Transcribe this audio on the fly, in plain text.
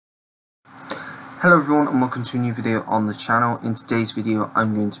Hello everyone and welcome to a new video on the channel. In today's video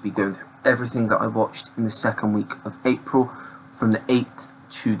I'm going to be going through everything that I watched in the second week of April from the 8th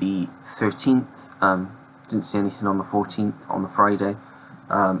to the 13th. Didn't see anything on the 14th on the Friday,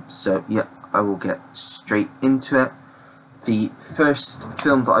 so yeah, I will get straight into it. The first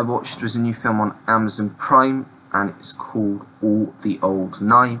film that I watched was a new film on Amazon Prime and it's called All the Old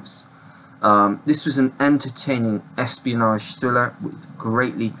Knives. This was an entertaining espionage thriller with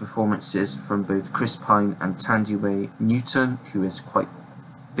great lead performances from both Chris Pine and Tandiwe Newton, who is quite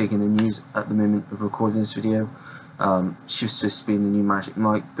big in the news at the moment of recording this video. She was supposed to be in the new Magic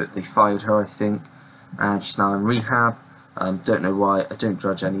Mike, but they fired her, I think, and she's now in rehab. Don't know why, I don't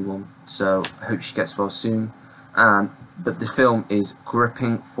judge anyone, so I hope she gets well soon. But the film is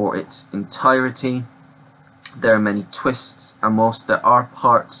gripping for its entirety. There are many twists, and whilst there are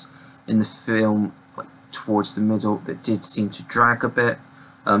parts in the film towards the middle that did seem to drag a bit,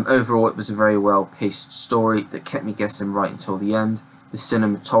 overall it was a very well paced story that kept me guessing right until the end. The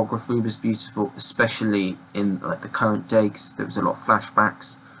cinematography was beautiful, especially in the current day, because there was a lot of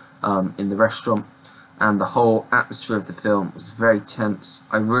flashbacks in the restaurant, and the whole atmosphere of the film was very tense.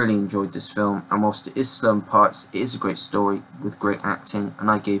 I really enjoyed this film, and whilst it is slow in parts, it is a great story with great acting, and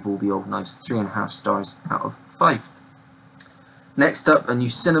I gave All the Old Knives 3.5 stars out of 5. Next up, a new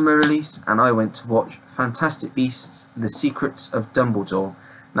cinema release, and I went to watch Fantastic Beasts: The Secrets of Dumbledore.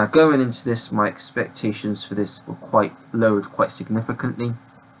 Now, going into this, my expectations for this were quite lowered quite significantly,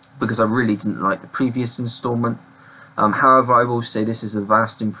 because I really didn't like the previous installment. However, I will say this is a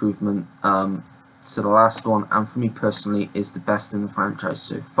vast improvement to the last one, and for me personally is the best in the franchise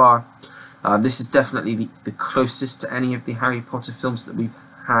so far. This is definitely the closest to any of the Harry Potter films that we've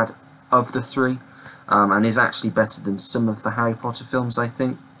had of the three. And is actually better than some of the Harry Potter films, I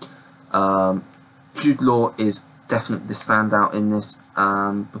think. Jude Law is definitely the standout in this,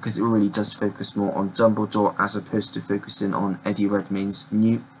 because it really does focus more on Dumbledore as opposed to focusing on Eddie Redmayne's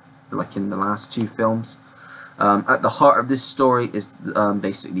Newt, like in the last two films. At the heart of this story is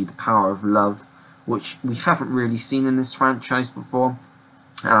basically the power of love, which we haven't really seen in this franchise before,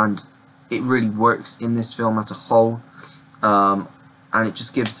 and it really works in this film as a whole, and it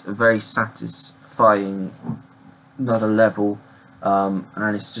just gives a very satisfying another level,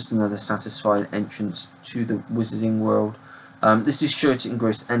 and it's just another satisfying entrance to the wizarding world. This is sure to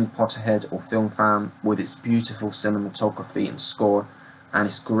engross any Potterhead or film fan with its beautiful cinematography and score, and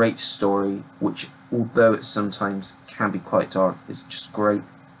its great story, which, although it sometimes can be quite dark, is just great.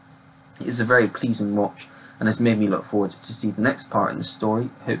 It is a very pleasing watch, and has made me look forward to see the next part in the story,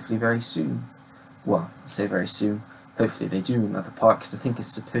 hopefully very soon. Well, I say very soon. Hopefully they do another part, because I think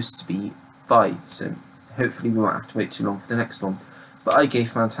it's supposed to be 5, so hopefully we won't have to wait too long for the next one. But I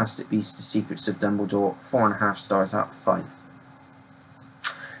gave Fantastic Beasts: The Secrets of Dumbledore 4.5 stars out of 5.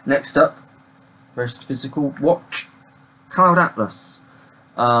 Next up, first physical watch, Cloud Atlas.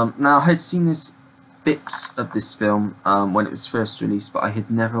 Now I had seen bits of this film when it was first released, but I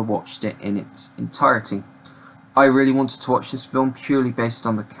had never watched it in its entirety. I really wanted to watch this film purely based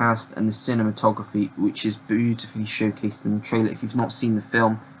on the cast and the cinematography, which is beautifully showcased in the trailer. If you've not seen the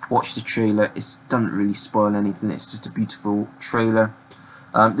film, watch the trailer. It doesn't really spoil anything, it's just a beautiful trailer.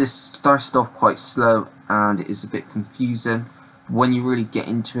 This started off quite slow and it is a bit confusing. When you really get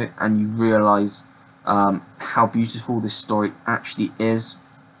into it and you realise how beautiful this story actually is,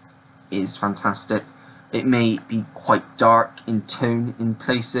 it is fantastic. It may be quite dark in tone in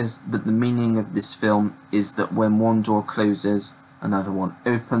places, but the meaning of this film is that when one door closes, another one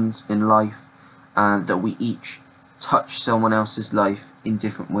opens in life, and that we each touch someone else's life in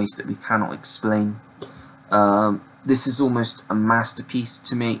different ways that we cannot explain. This is almost a masterpiece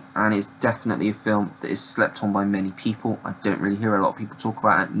to me, and it's definitely a film that is slept on by many people. I don't really hear a lot of people talk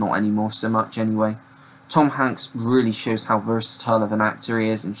about it, not anymore so much anyway. Tom Hanks really shows how versatile of an actor he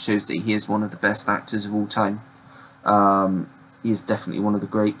is, and shows that he is one of the best actors of all time. He is definitely one of the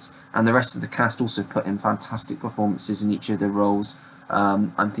greats, and the rest of the cast also put in fantastic performances in each of their roles.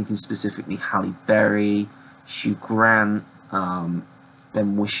 I'm thinking specifically Halle Berry, Hugh Grant,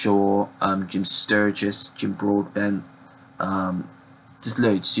 Ben Whishaw, Jim Sturgis, Jim Broadbent, there's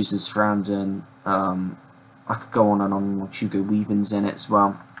loads, Susan Sarandon, I could go on and on, Hugo Weaving's in it as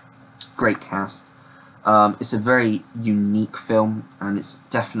well. Great cast. It's a very unique film, and it's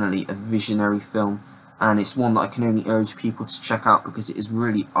definitely a visionary film, and it's one that I can only urge people to check out because it is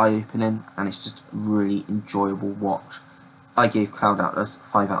really eye-opening and it's just a really enjoyable watch. I gave Cloud Atlas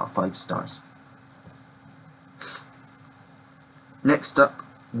 5 out of 5 stars. Next up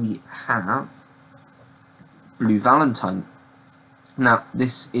we have Blue Valentine. Now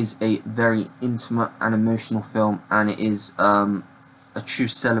this is a very intimate and emotional film, and it is a true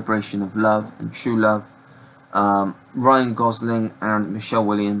celebration of love and true love. Ryan Gosling and Michelle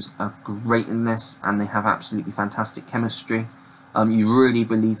Williams are great in this, and they have absolutely fantastic chemistry. You really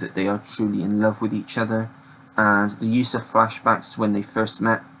believe that they are truly in love with each other, and the use of flashbacks to when they first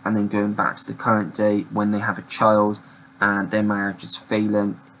met and then going back to the current day when they have a child and their marriage is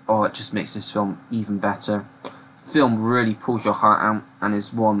failing, oh, it just makes this film even better. Film really pulls your heart out and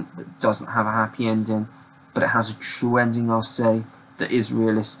is one that doesn't have a happy ending, but it has a true ending, I'll say, that is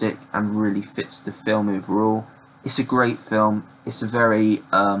realistic and really fits the film overall. It's a great film. It's a very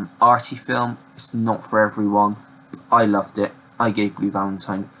arty film. It's not for everyone. I loved it. I gave Blue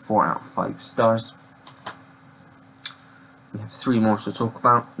Valentine 4 out of 5 stars. We have 3 more to talk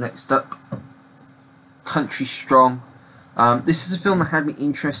about. Next up, Country Strong. This is a film that had me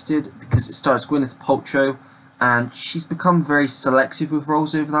interested because it stars Gwyneth Paltrow, and she's become very selective with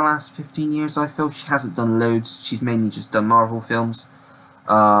roles over the last 15 years, I feel. She hasn't done loads. She's mainly just done Marvel films.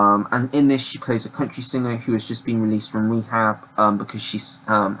 And in this, she plays a country singer who has just been released from rehab because she's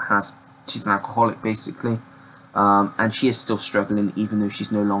an alcoholic, basically. And she is still struggling even though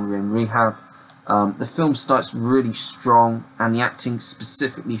she's no longer in rehab. The film starts really strong, and the acting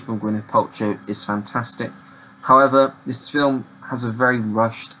specifically from Gwyneth Paltrow is fantastic. However, this film has a very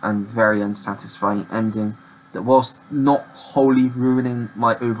rushed and very unsatisfying ending that, whilst not wholly ruining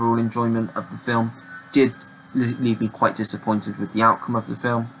my overall enjoyment of the film, did leave me quite disappointed with the outcome of the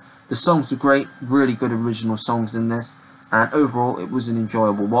film. The songs were great, really good original songs in this, and overall it was an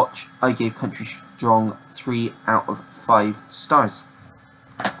enjoyable watch. I gave Country Strong 3 out of 5 stars.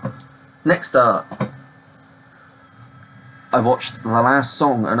 Next up, I watched The Last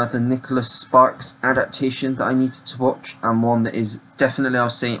Song, another Nicholas Sparks adaptation that I needed to watch, and one that is definitely, I'll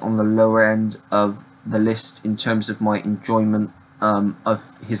say, on the lower end of the list in terms of my enjoyment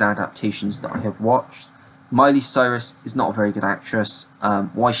of his adaptations that I have watched. Miley Cyrus is not a very good actress.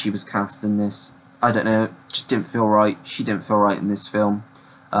 Why she was cast in this, I don't know, just didn't feel right. She didn't feel right in this film.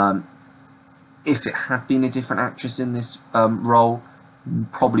 If it had been a different actress in this role,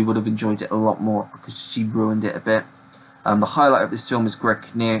 probably would have enjoyed it a lot more because she ruined it a bit. The highlight of this film is Greg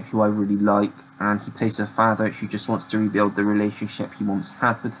Kinnear, who I really like, and he plays a father who just wants to rebuild the relationship he once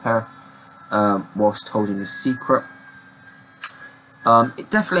had with her, whilst holding a secret. It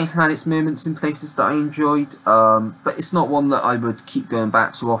definitely had its moments in places that I enjoyed, but it's not one that I would keep going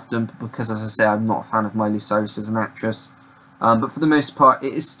back to often because, as I say, I'm not a fan of Miley Cyrus as an actress. But for the most part,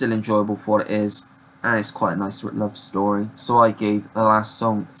 it is still enjoyable for what it is, and it's quite a nice love story. So I gave The Last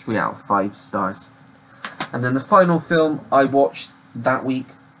Song 3 out of 5 stars. And then the final film I watched that week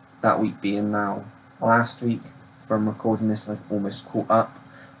being now last week, from recording this I've almost caught up,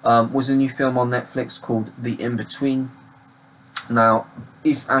 was a new film on Netflix called The In-Between. Now,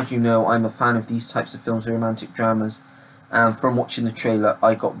 if, as you know, I'm a fan of these types of films, romantic dramas, and from watching the trailer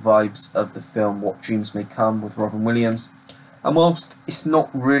I got vibes of the film What Dreams May Come with Robin Williams, and whilst it's not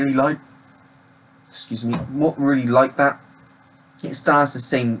really like that, it still has the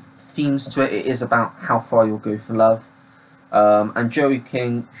same themes to it. It is about how far you'll go for love, and Joey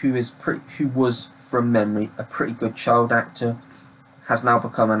King, who was from memory a pretty good child actor, has now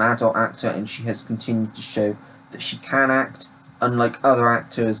become an adult actor, and she has continued to show that she can act, unlike other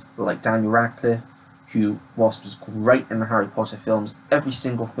actors like Daniel Radcliffe, who, whilst was great in the Harry Potter films, every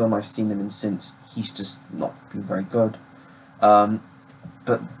single film I've seen him in since, he's just not been very good.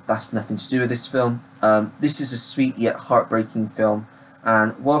 But that's nothing to do with this film. This is a sweet yet heartbreaking film,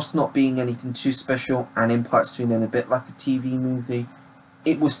 and whilst not being anything too special and in parts feeling a bit like a TV movie,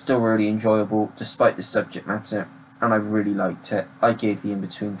 it was still really enjoyable despite the subject matter, and I really liked it. I gave The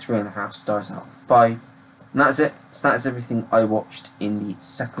In-Between 3.5 stars out of 5. And that's it. So that is everything I watched in the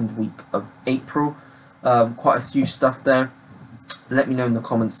second week of April. Quite a few stuff there. Let me know in the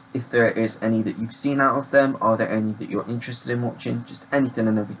comments if there is any that you've seen out of them. Are there any that you're interested in watching? Just anything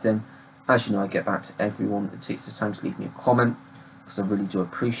and everything. As you know, I get back to everyone that takes the time to leave me a comment, because I really do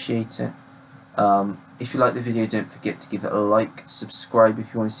appreciate it. If you like the video, don't forget to give it a like, subscribe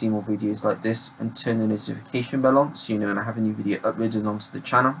if you want to see more videos like this, and turn the notification bell on so you know when I have a new video uploaded onto the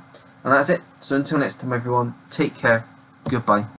channel. And that's it. So until next time everyone, take care, goodbye.